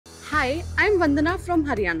Hi, I'm Vandana from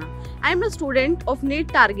Haryana. I'm a student of NEET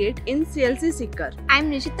Target in Clc Sikar. I'm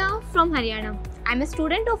Nishita from Haryana. I'm a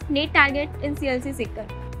student of NEET Target in Clc Sikar.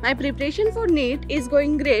 My preparation for NEET is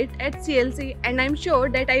going great at CLC and I'm sure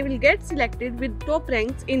that I will get selected with top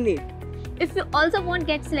ranks in NEET. If you also want to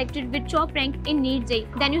get selected with top rank in IIT-JEE,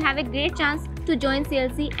 then you have a great chance to join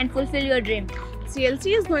CLC and fulfill your dream.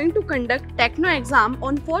 CLC is going to conduct Techno exam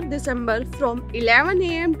on 4th December from 11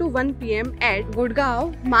 am to 1 pm at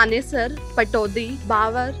Gurgaon, Manesar, Patodi,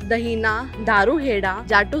 Bawar, Dahina, Daruheda,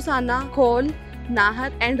 Jatusana, Khol,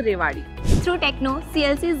 Nahar and Rewadi. Through Techno,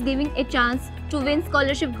 CLC is giving a chance to win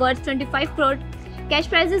scholarship worth 25 crore, cash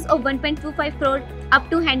prizes of 1.25 crore, up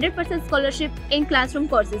to 100% scholarship in classroom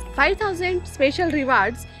courses, 5,000 special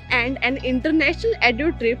rewards and an international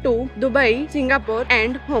edu trip to Dubai, Singapore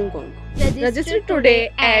and Hong Kong. Register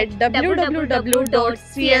today at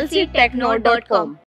www.clctechno.com.